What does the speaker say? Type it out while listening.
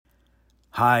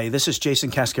Hi, this is Jason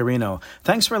Cascarino.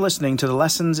 Thanks for listening to the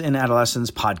Lessons in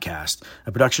Adolescence podcast,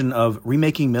 a production of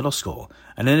Remaking Middle School,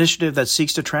 an initiative that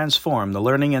seeks to transform the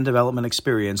learning and development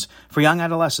experience for young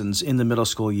adolescents in the middle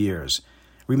school years.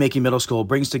 Remaking Middle School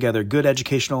brings together good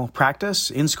educational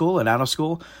practice in school and out of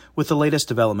school with the latest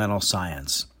developmental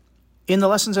science. In the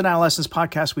Lessons in Adolescence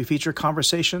podcast, we feature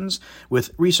conversations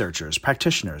with researchers,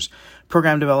 practitioners,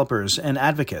 program developers, and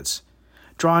advocates.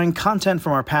 Drawing content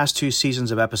from our past 2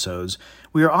 seasons of episodes,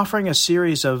 we are offering a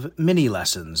series of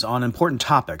mini-lessons on important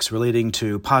topics relating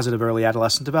to positive early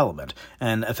adolescent development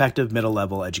and effective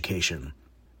middle-level education.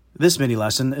 This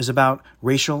mini-lesson is about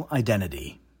racial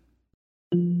identity.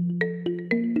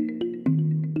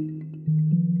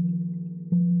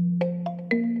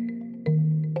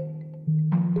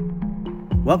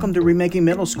 Welcome to Remaking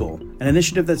Middle School, an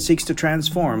initiative that seeks to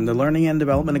transform the learning and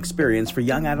development experience for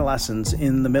young adolescents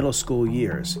in the middle school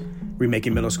years.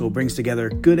 Remaking Middle School brings together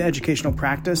good educational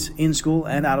practice in school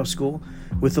and out of school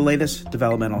with the latest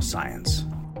developmental science.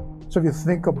 So if you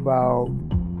think about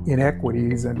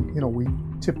inequities, and we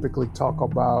typically talk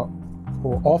about,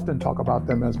 or often talk about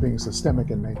them as being systemic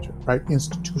in nature, right?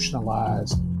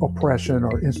 Institutionalized oppression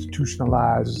or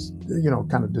institutionalized,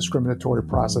 kind of discriminatory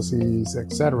processes,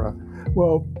 etc.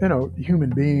 Well, human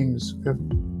beings have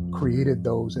created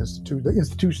those institutions. The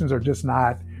institutions are just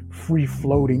not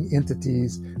free-floating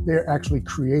entities. They're actually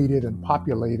created and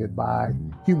populated by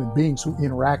human beings who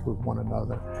interact with one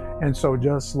another. And so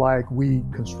just like we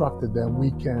constructed them,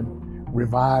 we can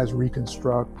revise,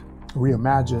 reconstruct,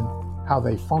 reimagine how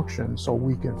they function so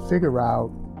we can figure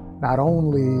out not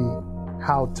only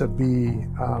how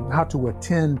to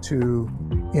attend to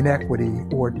inequity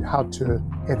or how to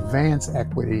advance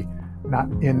equity, not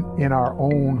in our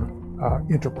own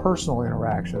interpersonal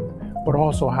interaction, but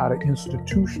also how to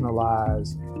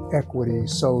institutionalize equity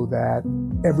so that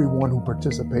everyone who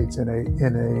participates in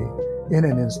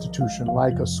an institution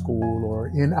like a school or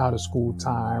in out of school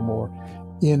time or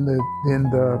in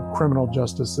the criminal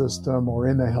justice system or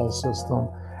in the health system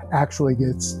actually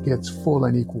gets full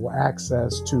and equal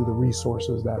access to the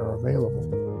resources that are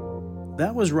available.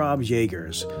 That was Rob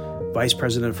Yeagers, Vice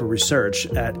President for Research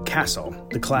at CASEL,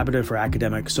 the Collaborative for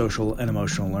Academic, Social, and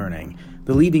Emotional Learning,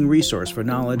 the leading resource for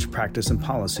knowledge, practice, and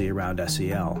policy around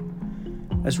SEL.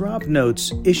 As Rob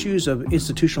notes, issues of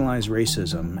institutionalized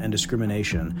racism and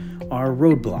discrimination are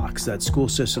roadblocks that school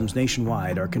systems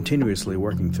nationwide are continuously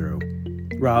working through.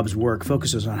 Rob's work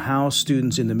focuses on how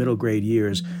students in the middle grade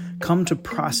years come to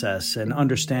process and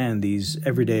understand these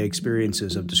everyday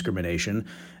experiences of discrimination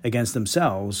against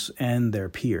themselves and their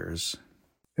peers.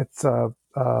 It's a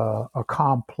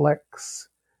complex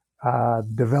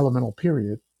developmental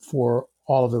period for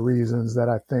all of the reasons that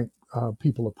I think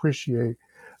people appreciate.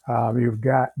 You've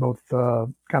got both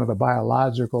kind of the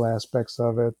biological aspects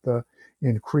of it, the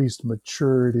increased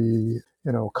maturity,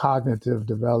 cognitive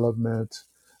development,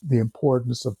 the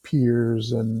importance of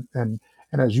peers, and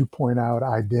as you point out,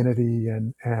 identity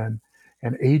and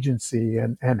agency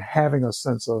and having a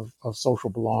sense of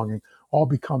social belonging all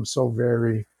become so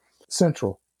very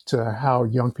central to how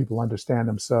young people understand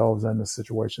themselves and the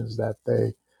situations that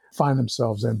they find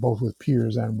themselves in, both with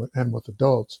peers and with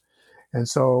adults. And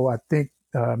so I think,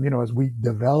 as we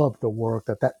develop the work,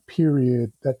 that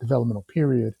developmental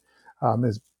period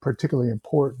is particularly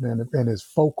important and is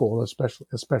focal,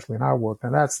 especially in our work.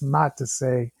 And that's not to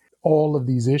say all of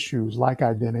these issues like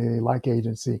identity, like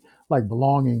agency, like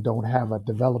belonging don't have a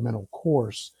developmental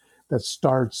course that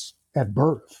starts at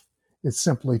birth. It's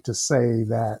simply to say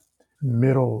that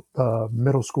middle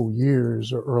school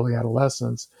years or early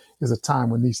adolescence is a time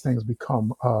when these things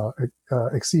become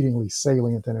exceedingly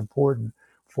salient and important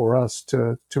for us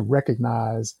to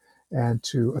recognize and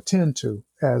to attend to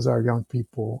as our young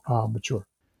people mature.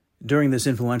 During this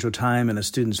influential time in a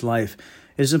student's life,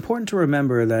 it is important to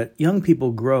remember that young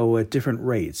people grow at different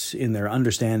rates in their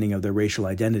understanding of their racial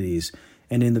identities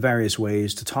and in the various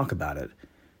ways to talk about it.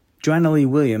 Joanna Lee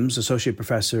Williams, Associate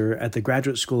Professor at the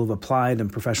Graduate School of Applied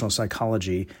and Professional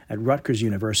Psychology at Rutgers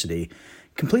University,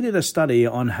 completed a study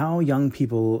on how young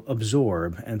people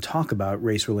absorb and talk about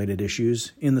race-related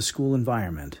issues in the school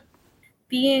environment.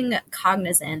 Being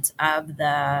cognizant of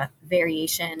the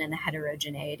variation and the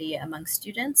heterogeneity among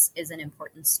students is an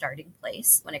important starting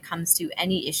place when it comes to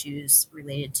any issues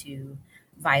related to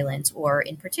violence or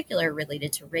in particular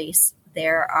related to race.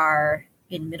 There are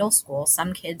in middle school,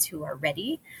 some kids who are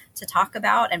ready to talk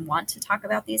about and want to talk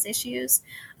about these issues,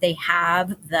 they have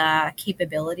the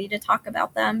capability to talk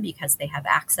about them because they have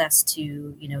access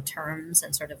to, terms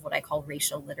and sort of what I call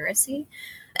racial literacy.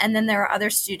 And then there are other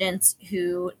students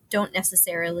who don't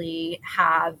necessarily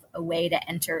have a way to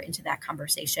enter into that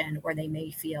conversation, or they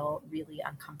may feel really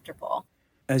uncomfortable.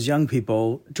 As young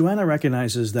people, Joanna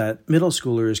recognizes that middle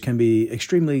schoolers can be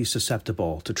extremely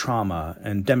susceptible to trauma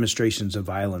and demonstrations of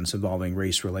violence involving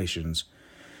race relations.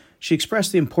 She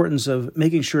expressed the importance of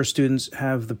making sure students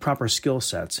have the proper skill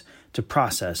sets to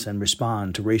process and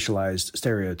respond to racialized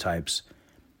stereotypes.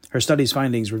 Her study's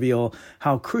findings reveal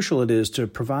how crucial it is to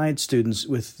provide students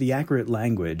with the accurate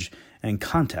language and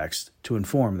context to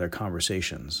inform their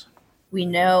conversations. We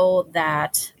know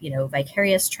that,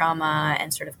 vicarious trauma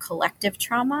and sort of collective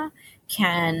trauma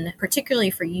can, particularly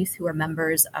for youth who are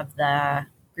members of the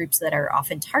groups that are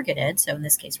often targeted, so in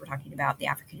this case, we're talking about the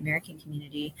African American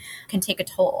community, can take a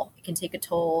toll. It can take a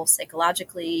toll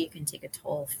psychologically, it can take a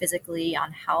toll physically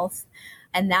on health,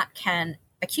 and that can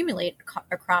accumulate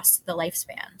across the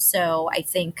lifespan. So I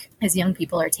think as young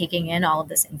people are taking in all of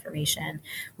this information,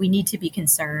 we need to be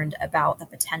concerned about the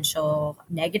potential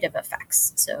negative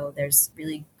effects. So there's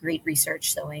really great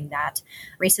research showing that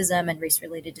racism and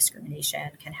race-related discrimination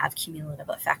can have cumulative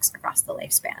effects across the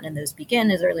lifespan. And those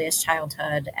begin as early as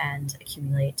childhood and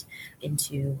accumulate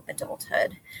into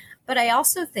adulthood. But I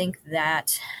also think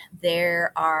that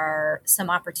there are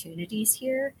some opportunities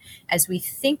here as we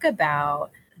think about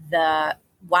the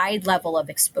wide level of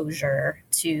exposure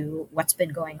to what's been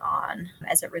going on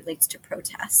as it relates to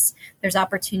protests. There's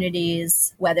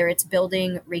opportunities, whether it's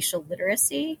building racial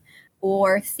literacy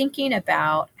or thinking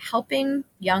about helping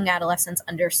young adolescents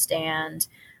understand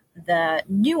the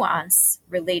nuance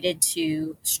related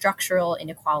to structural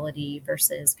inequality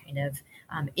versus kind of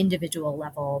individual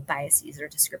level biases or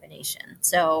discrimination.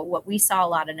 So what we saw a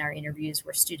lot in our interviews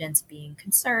were students being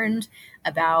concerned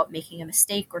about making a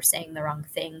mistake or saying the wrong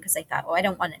thing because they thought, I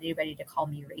don't want anybody to call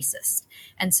me racist.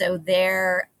 And so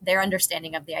their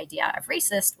understanding of the idea of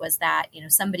racist was that,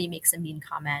 somebody makes a mean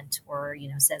comment or,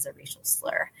 says a racial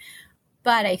slur.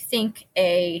 But I think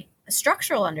a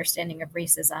structural understanding of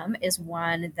racism is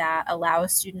one that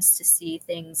allows students to see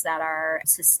things that are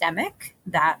systemic,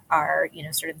 that are,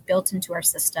 sort of built into our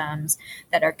systems,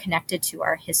 that are connected to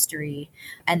our history,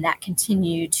 and that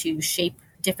continue to shape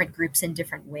different groups in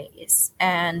different ways.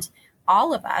 And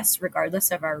all of us,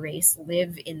 regardless of our race,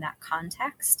 live in that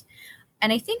context.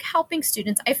 And I think helping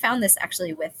students, I found this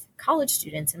actually with college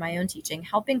students in my own teaching,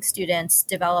 helping students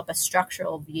develop a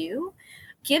structural view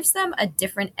gives them a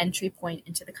different entry point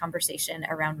into the conversation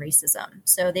around racism.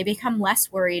 So they become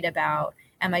less worried about,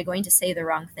 am I going to say the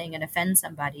wrong thing and offend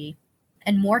somebody?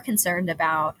 And more concerned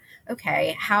about,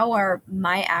 okay, how are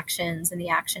my actions and the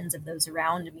actions of those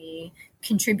around me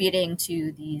contributing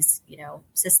to these,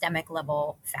 systemic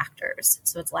level factors?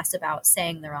 So it's less about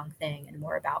saying the wrong thing and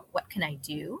more about what can I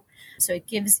do? So it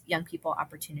gives young people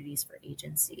opportunities for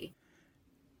agency.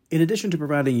 In addition to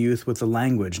providing youth with the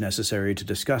language necessary to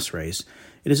discuss race,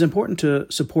 it is important to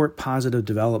support positive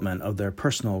development of their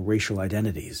personal racial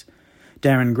identities.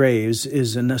 Darren Graves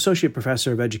is an associate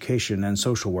professor of education and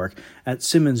social work at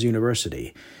Simmons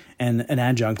University and an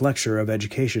adjunct lecturer of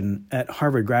education at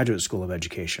Harvard Graduate School of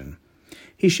Education.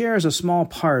 He shares a small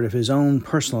part of his own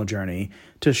personal journey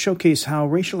to showcase how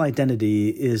racial identity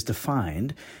is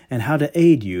defined and how to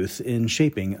aid youth in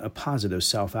shaping a positive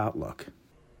self-outlook.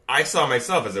 I saw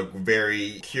myself as a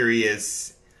very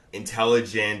curious,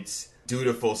 intelligent,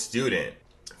 dutiful student.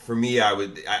 For me, I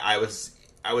was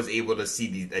able to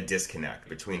see a disconnect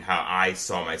between how I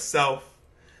saw myself,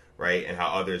 right, and how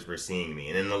others were seeing me.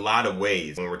 And in a lot of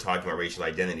ways, when we're talking about racial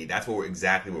identity, that's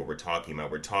exactly what we're talking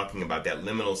about. We're talking about that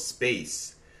liminal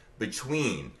space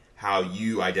between how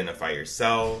you identify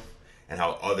yourself and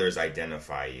how others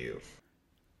identify you.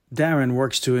 Darren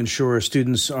works to ensure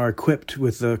students are equipped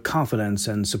with the confidence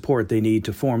and support they need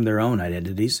to form their own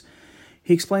identities.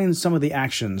 He explains some of the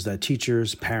actions that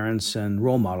teachers, parents, and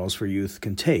role models for youth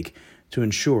can take to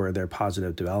ensure their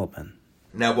positive development.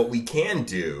 Now, what we can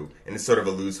do, and it sort of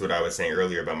alludes to what I was saying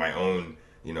earlier about my own,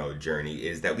 journey,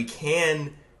 is that we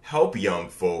can help young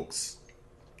folks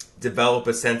develop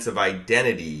a sense of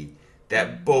identity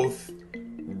that both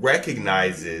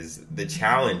recognizes the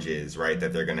challenges, right,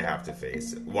 that they're going to have to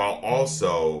face, while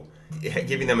also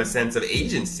giving them a sense of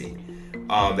agency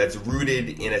that's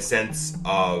rooted in a sense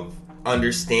of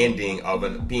understanding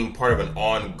of being part of an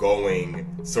ongoing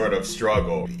sort of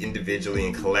struggle, individually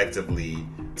and collectively,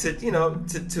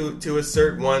 to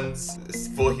assert one's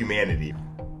full humanity.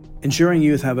 Ensuring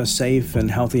youth have a safe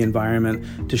and healthy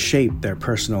environment to shape their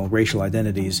personal racial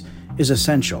identities is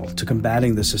essential to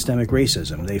combating the systemic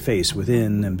racism they face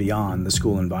within and beyond the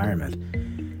school environment.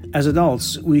 As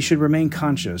adults, we should remain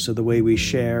conscious of the way we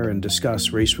share and discuss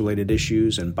race-related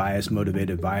issues and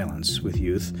bias-motivated violence with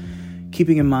youth,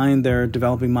 keeping in mind their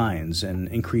developing minds and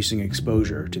increasing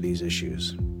exposure to these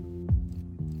issues.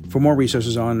 For more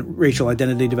resources on racial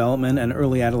identity development and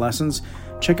early adolescence,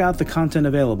 check out the content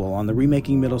available on the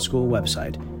Remaking Middle School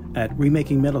website at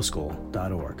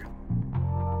remakingmiddleschool.org.